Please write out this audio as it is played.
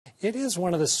it is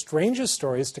one of the strangest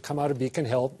stories to come out of Beacon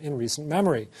Hill in recent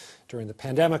memory. During the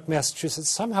pandemic, Massachusetts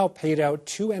somehow paid out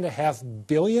 $2.5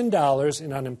 billion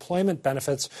in unemployment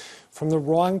benefits from the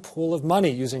wrong pool of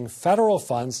money, using federal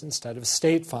funds instead of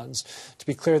state funds. To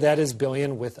be clear, that is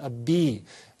billion with a B.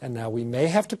 And now we may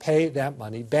have to pay that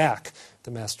money back.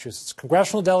 The Massachusetts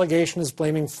congressional delegation is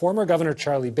blaming former Governor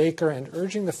Charlie Baker and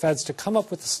urging the feds to come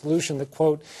up with a solution that,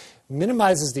 quote,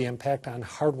 minimizes the impact on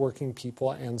hardworking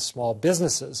people and small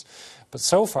businesses. But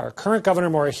so far, current Governor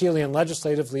Maura Healey and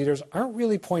legislative leaders aren't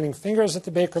really pointing fingers at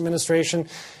the Baker administration,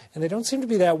 and they don't seem to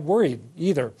be that worried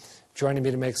either. Joining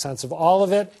me to make sense of all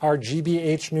of it are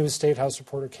GBH News State House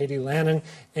reporter Katie Lannon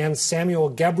and Samuel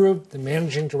Gebru, the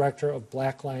managing director of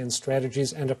Black Lion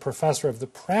Strategies and a professor of the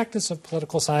practice of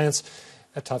political science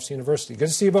at Tufts University. Good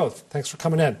to see you both. Thanks for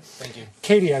coming in. Thank you.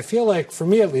 Katie, I feel like, for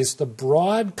me at least, the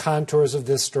broad contours of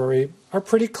this story are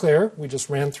pretty clear. We just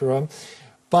ran through them.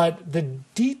 But the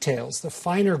details, the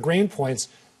finer grain points,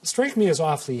 strike me as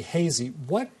awfully hazy.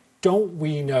 What don't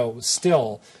we know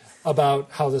still about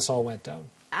how this all went down?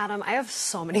 Adam, I have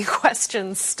so many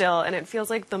questions still, and it feels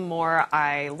like the more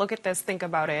I look at this, think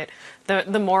about it,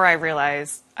 the more I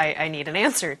realize I need an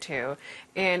answer to.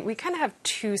 And we kind of have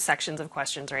two sections of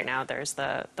questions right now. There's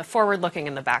the forward-looking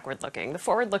and the backward-looking. The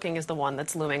forward-looking is the one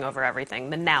that's looming over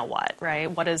everything. The now what,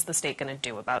 right? What is the state going to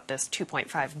do about this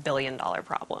 $2.5 billion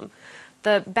problem?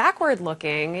 The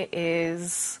backward-looking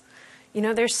is,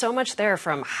 there's so much there,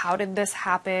 from how did this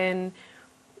happen?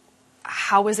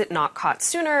 How was it not caught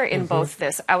sooner in both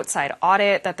this outside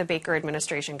audit that the Baker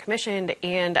administration commissioned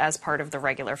and as part of the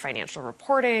regular financial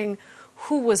reporting?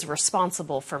 Who was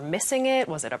responsible for missing it?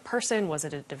 Was it a person? Was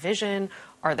it a division?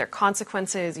 Are there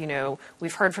consequences?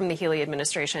 We've heard from the Healey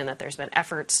administration that there's been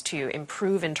efforts to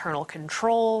improve internal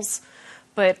controls.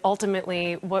 But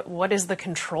ultimately, what is the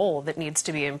control that needs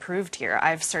to be improved here?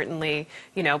 I've certainly,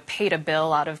 paid a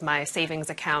bill out of my savings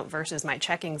account versus my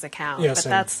checkings account. Yeah, but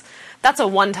that's a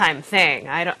one-time thing.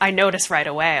 I notice right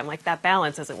away. I'm like, that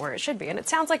balance isn't where it should be. And it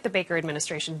sounds like the Baker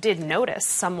administration did notice.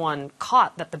 Someone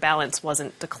caught that the balance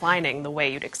wasn't declining the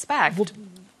way you'd expect. Well,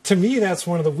 to me, that's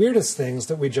one of the weirdest things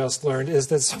that we just learned, is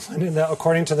that someone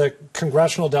according to the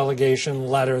congressional delegation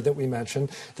letter that we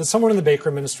mentioned, that someone in the Baker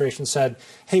administration said,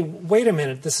 hey, wait a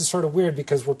minute, this is sort of weird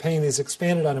because we're paying these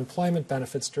expanded unemployment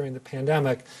benefits during the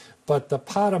pandemic, but the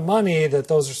pot of money that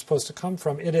those are supposed to come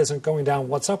from, it isn't going down.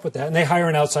 What's up with that? And they hire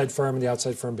an outside firm, and the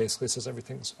outside firm basically says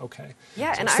everything's okay.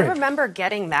 Yeah, so and I remember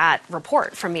getting that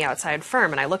report from the outside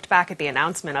firm, and I looked back at the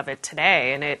announcement of it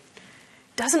today, and it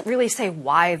doesn't really say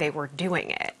why they were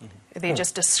doing it. They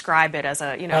just describe it as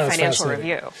a financial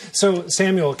review. So,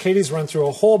 Samuel, Katie's run through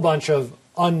a whole bunch of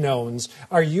unknowns.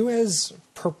 Are you as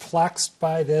perplexed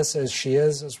by this as she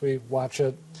is as we watch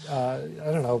it? I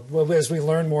don't know, as we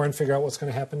learn more and figure out what's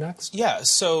going to happen next? Yeah,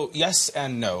 so yes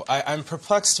and no. I'm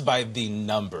perplexed by the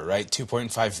number, right?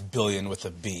 2.5 billion with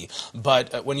a B.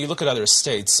 But when you look at other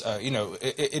states,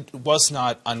 it was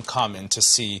not uncommon to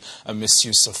see a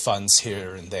misuse of funds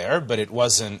here and there, but it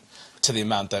wasn't to the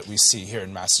amount that we see here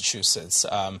in Massachusetts.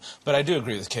 But I do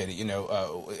agree with Katie.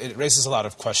 It raises a lot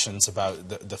of questions about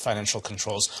the financial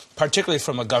controls, particularly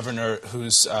from a governor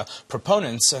whose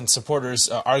proponents and supporters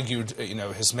argued,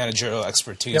 his managerial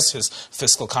expertise, his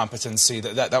fiscal competency.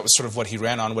 That was sort of what he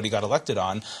ran on, what he got elected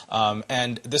on.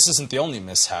 And this isn't the only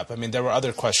mishap. I mean, there were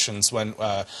other questions when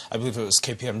I believe it was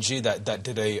KPMG that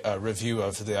did a review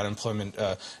of the unemployment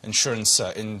insurance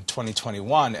in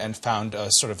 2021 and found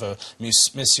sort of a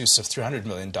misuse of $300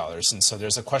 million. And so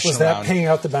there's a question around... Was that around, paying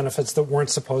out the benefits that weren't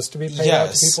supposed to be paid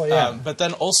out to people? Yeah. But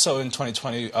then also in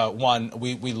 2021,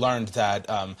 we learned that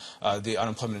the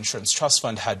Unemployment Insurance Trust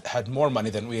Fund had more money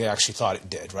than we actually thought it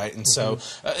did, right? And so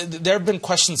there have been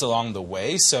questions along the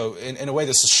way. So in a way,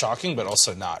 this is shocking, but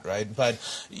also not, right? But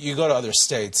you go to other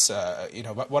states,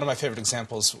 one of my favorite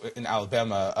examples in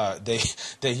Alabama,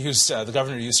 the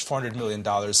governor used $400 million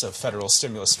of federal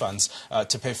stimulus funds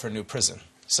to pay for a new prison.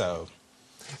 So...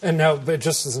 And now, but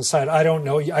just as an aside, I don't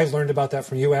know. I learned about that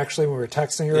from you, actually, when we were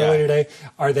texting earlier today.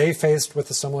 Are they faced with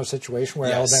a similar situation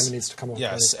where Alabama needs to come up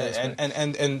with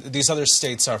money? And these other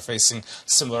states are facing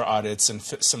similar audits and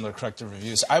similar corrective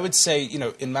reviews. I would say,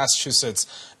 in Massachusetts,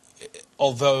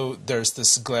 although there's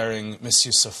this glaring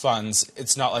misuse of funds,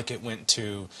 it's not like it went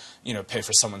to, pay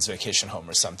for someone's vacation home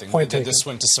or something. This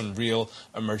went to some real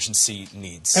emergency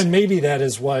needs. And maybe that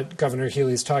is what Governor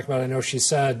Healey's talking about. I know she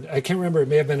said, I can't remember, it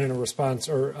may have been in a response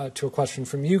or to a question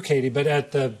from you, Katie, but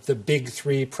at the Big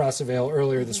Three press avail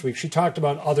earlier this week, she talked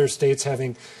about other states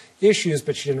having issues,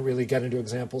 but she didn't really get into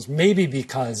examples, maybe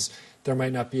because there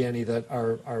might not be any that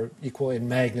are equal in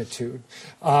magnitude.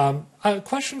 A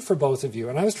question for both of you,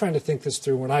 and I was trying to think this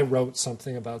through when I wrote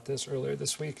something about this earlier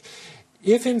this week.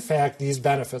 If, in fact, these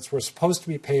benefits were supposed to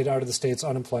be paid out of the state's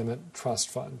unemployment trust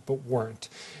fund, but weren't,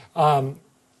 and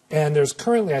there's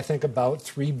currently, I think, about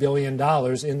 $3 billion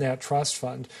in that trust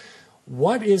fund,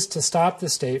 what is to stop the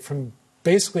state from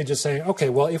basically just saying, okay,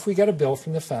 well, if we get a bill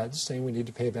from the feds saying we need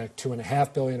to pay back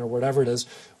 $2.5 billion or whatever it is,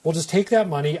 we'll just take that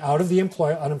money out of the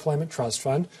unemployment trust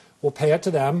fund, we'll pay it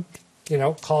to them,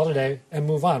 call it a day, and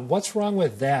move on. What's wrong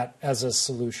with that as a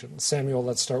solution? Samuel,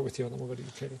 let's start with you, and then we'll go to you,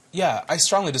 Katie. Yeah, I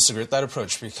strongly disagree with that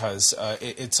approach because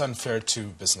it's unfair to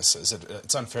businesses.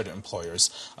 It's unfair to employers.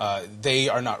 They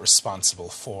are not responsible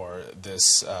for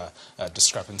this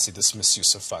discrepancy, this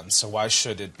misuse of funds. So why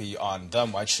should it be on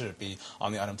them? Why should it be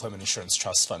on the Unemployment Insurance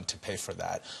Trust Fund to pay for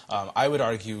that? I would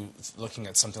argue looking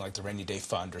at something like the Rainy Day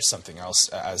Fund or something else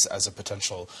as a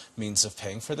potential means of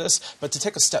paying for this. But to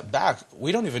take a step back,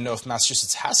 we don't even know if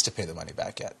Massachusetts has to pay the money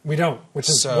back yet. We don't, which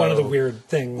is one of the weird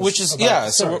things. Which is,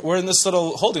 so we're in this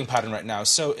little holding pattern right now.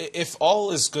 So if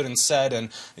all is good and said and,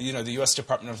 the U.S.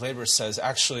 Department of Labor says,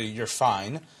 actually, you're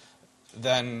fine,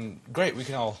 then great, we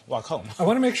can all walk home. I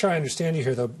want to make sure I understand you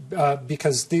here, though,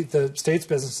 because the state's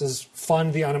businesses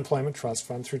fund the unemployment trust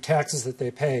fund through taxes that they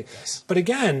pay. Yes. But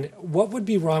again, what would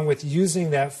be wrong with using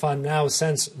that fund now,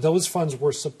 since those funds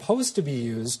were supposed to be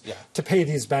used to pay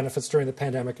these benefits during the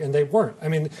pandemic, and they weren't? I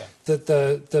mean,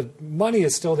 the money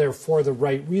is still there for the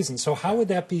right reason. So how would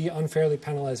that be unfairly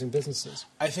penalizing businesses?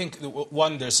 I think,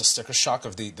 one, there's a sticker shock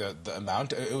of the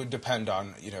amount. It would depend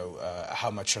on, how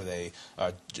much are they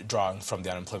drawing from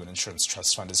the Unemployment Insurance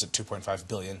Trust Fund. Is it $2.5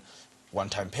 billion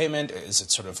one-time payment? Is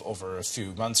it sort of over a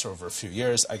few months or over a few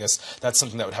years? I guess that's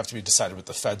something that would have to be decided with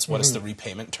the feds. What is the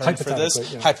repayment term for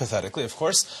this? Yeah. Hypothetically, of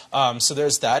course. So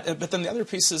there's that. But then the other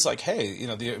piece is like, hey,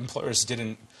 the employers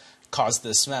didn't cause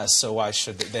this mess, so why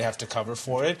should they have to cover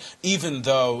for it? Even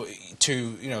though,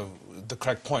 to the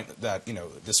correct point that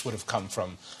this would have come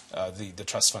from the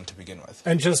trust fund to begin with.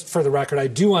 And just for the record, I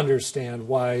do understand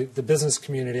why the business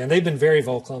community, and they've been very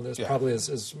vocal on this, probably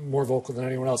is more vocal than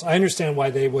anyone else. I understand why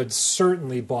they would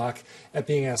certainly balk at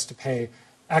being asked to pay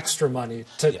extra money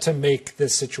to make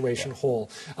this situation whole.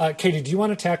 Katie, do you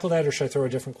want to tackle that, or should I throw a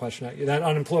different question at you?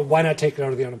 Why not take it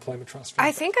out of the unemployment trust fund?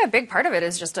 I think a big part of it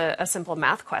is just a simple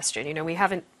math question.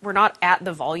 We're not at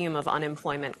the volume of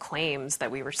unemployment claims that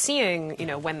we were seeing,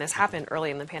 when this happened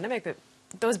early in the pandemic, but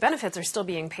those benefits are still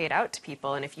being paid out to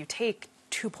people. And if you take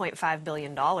 $2.5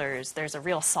 billion, there's a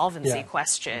real solvency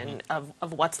question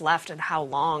of what's left and how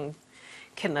long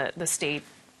can the state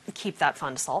keep that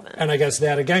fund solvent. And I guess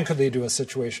that, again, could lead to a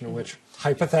situation in which,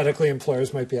 hypothetically,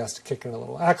 employers might be asked to kick in a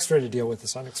little extra to deal with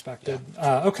this unexpected.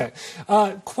 Okay.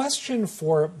 Question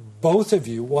for both of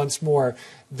you, once more.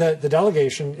 The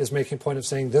delegation is making a point of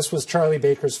saying this was Charlie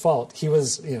Baker's fault. He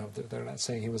was, they're not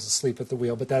saying he was asleep at the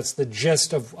wheel, but that's the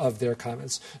gist of their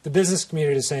comments. The business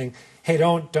community is saying, hey,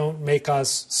 don't make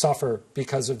us suffer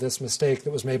because of this mistake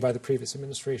that was made by the previous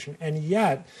administration. And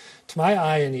yet, to my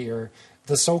eye and ear,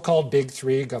 the so-called Big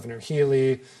Three, Governor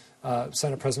Healey,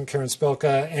 Senate President Karen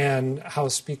Spilka, and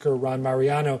House Speaker Ron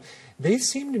Mariano, they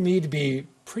seem to me to be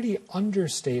pretty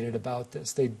understated about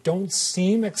this. They don't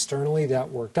seem externally that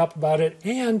worked up about it,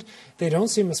 and they don't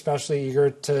seem especially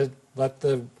eager to let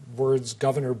the words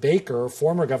Governor Baker or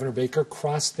former Governor Baker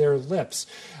cross their lips.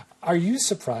 Are you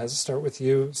surprised? I'll start with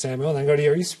you, Samuel, and then go to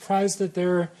you. Are you surprised that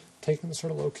they're taking the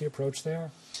sort of low-key approach they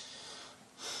are?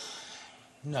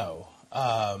 No.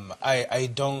 I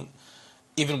don't.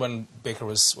 Even when Baker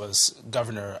was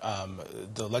governor,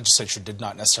 the legislature did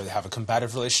not necessarily have a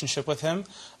combative relationship with him,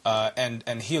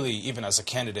 and Healey, even as a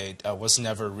candidate, was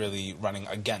never really running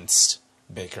against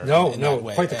Baker. No, in that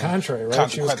way. Quite the contrary,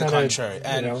 right? Quite the contrary.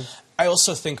 And I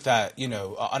also think that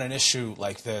on an issue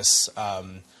like this,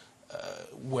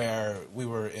 where we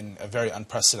were in a very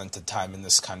unprecedented time in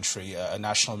this country, a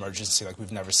national emergency like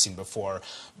we've never seen before,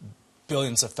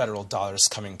 billions of federal dollars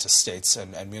coming to states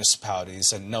and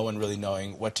municipalities, and no one really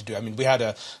knowing what to do. I mean, we had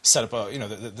to set up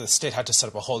the state had to set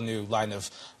up a whole new line of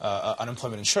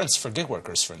unemployment insurance for gig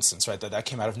workers, for instance, right? That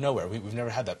came out of nowhere. We've never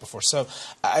had that before. So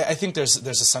I think there's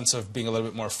a sense of being a little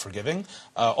bit more forgiving.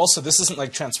 Also, this isn't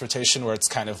like transportation where it's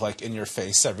kind of like in your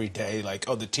face every day, like,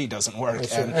 oh, the T doesn't work.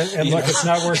 And look, it's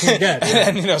not working again.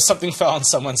 And something fell on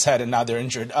someone's head and now they're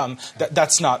injured.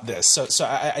 That's not this. So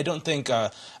I don't think.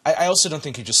 I also don't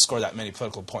think you just score that many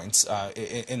political points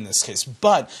in this case.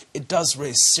 But it does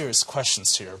raise serious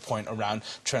questions, to your point, around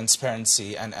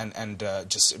transparency and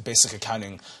just basic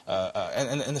accounting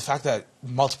and the fact that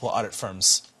multiple audit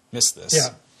firms missed this.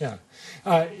 Yeah.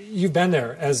 You've been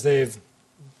there as they've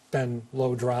been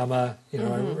low drama. You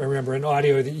know, I remember an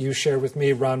audio that you shared with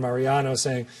me, Ron Mariano,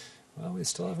 saying, well, we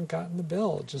still haven't gotten the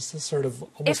bill. Just this sort of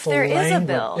almost if there is a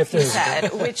bill, if he said,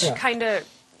 which kind of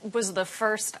was the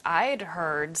first I'd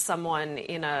heard someone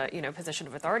in a position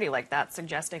of authority like that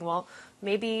suggesting, well,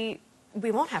 maybe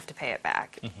we won't have to pay it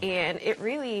back. And it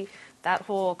really, that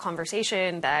whole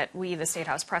conversation that we, the State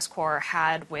House Press Corps,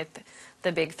 had with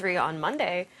the Big Three on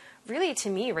Monday, really to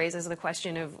me raises the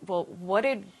question of, well, what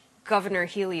did Governor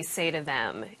Healey say to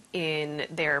them in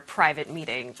their private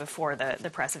meeting before the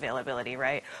press availability,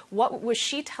 right? What was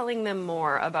she telling them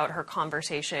more about her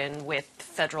conversation with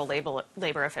federal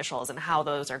labor officials and how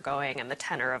those are going and the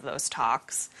tenor of those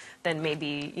talks than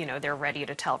maybe, they're ready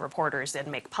to tell reporters and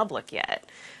make public yet?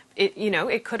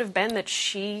 It could have been that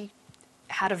she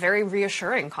had a very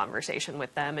reassuring conversation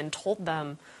with them and told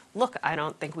them, look, I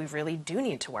don't think we really do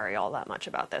need to worry all that much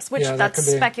about this, which that's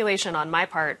speculation on my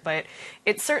part, but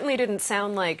it certainly didn't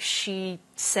sound like she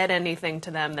said anything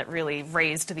to them that really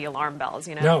raised the alarm bells,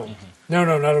 No, not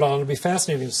at all. It'll be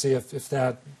fascinating to see if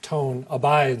that tone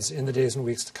abides in the days and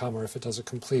weeks to come, or if it does a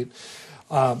complete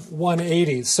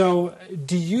 180. So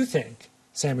do you think,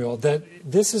 Samuel, that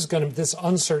this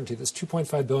uncertainty, this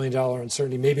 $2.5 billion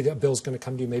uncertainty, maybe the bill's going to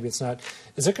come to you, maybe it's not,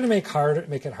 is it going to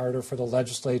make it harder for the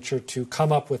legislature to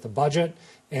come up with a budget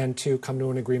and to come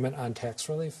to an agreement on tax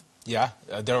relief? Yeah,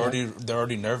 they're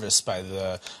already nervous by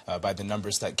the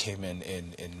numbers that came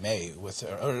in May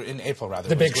or in April rather.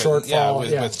 The big shortfall,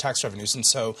 with tax revenues, and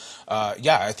so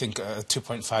I think a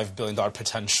 $2.5 billion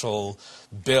potential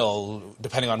bill,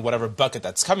 depending on whatever bucket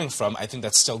that's coming from, I think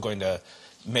that's still going to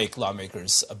make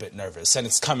lawmakers a bit nervous. And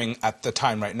it's coming at the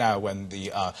time right now when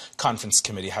the conference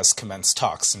committee has commenced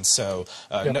talks. And so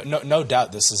no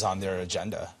doubt this is on their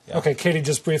agenda. Yeah. Okay, Katie,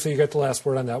 just briefly, you got the last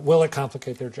word on that. Will it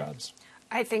complicate their jobs?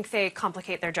 I think they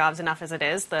complicate their jobs enough as it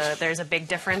is. There's a big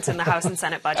difference in the House and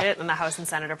Senate budget and the House and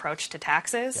Senate approach to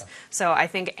taxes. Yeah. So I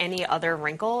think any other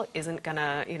wrinkle isn't going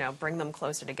to, bring them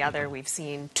closer together. We've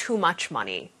seen too much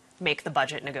money make the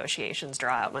budget negotiations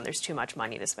draw out when there's too much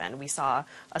money to spend. We saw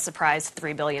a surprise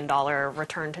 $3 billion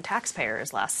return to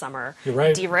taxpayers last summer. You're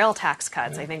right. Derail tax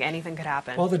cuts. I think anything could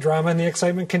happen. Well, the drama and the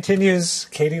excitement continues.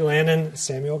 Katie Lannon,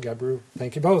 Samuel Gebru,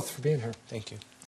 thank you both for being here. Thank you.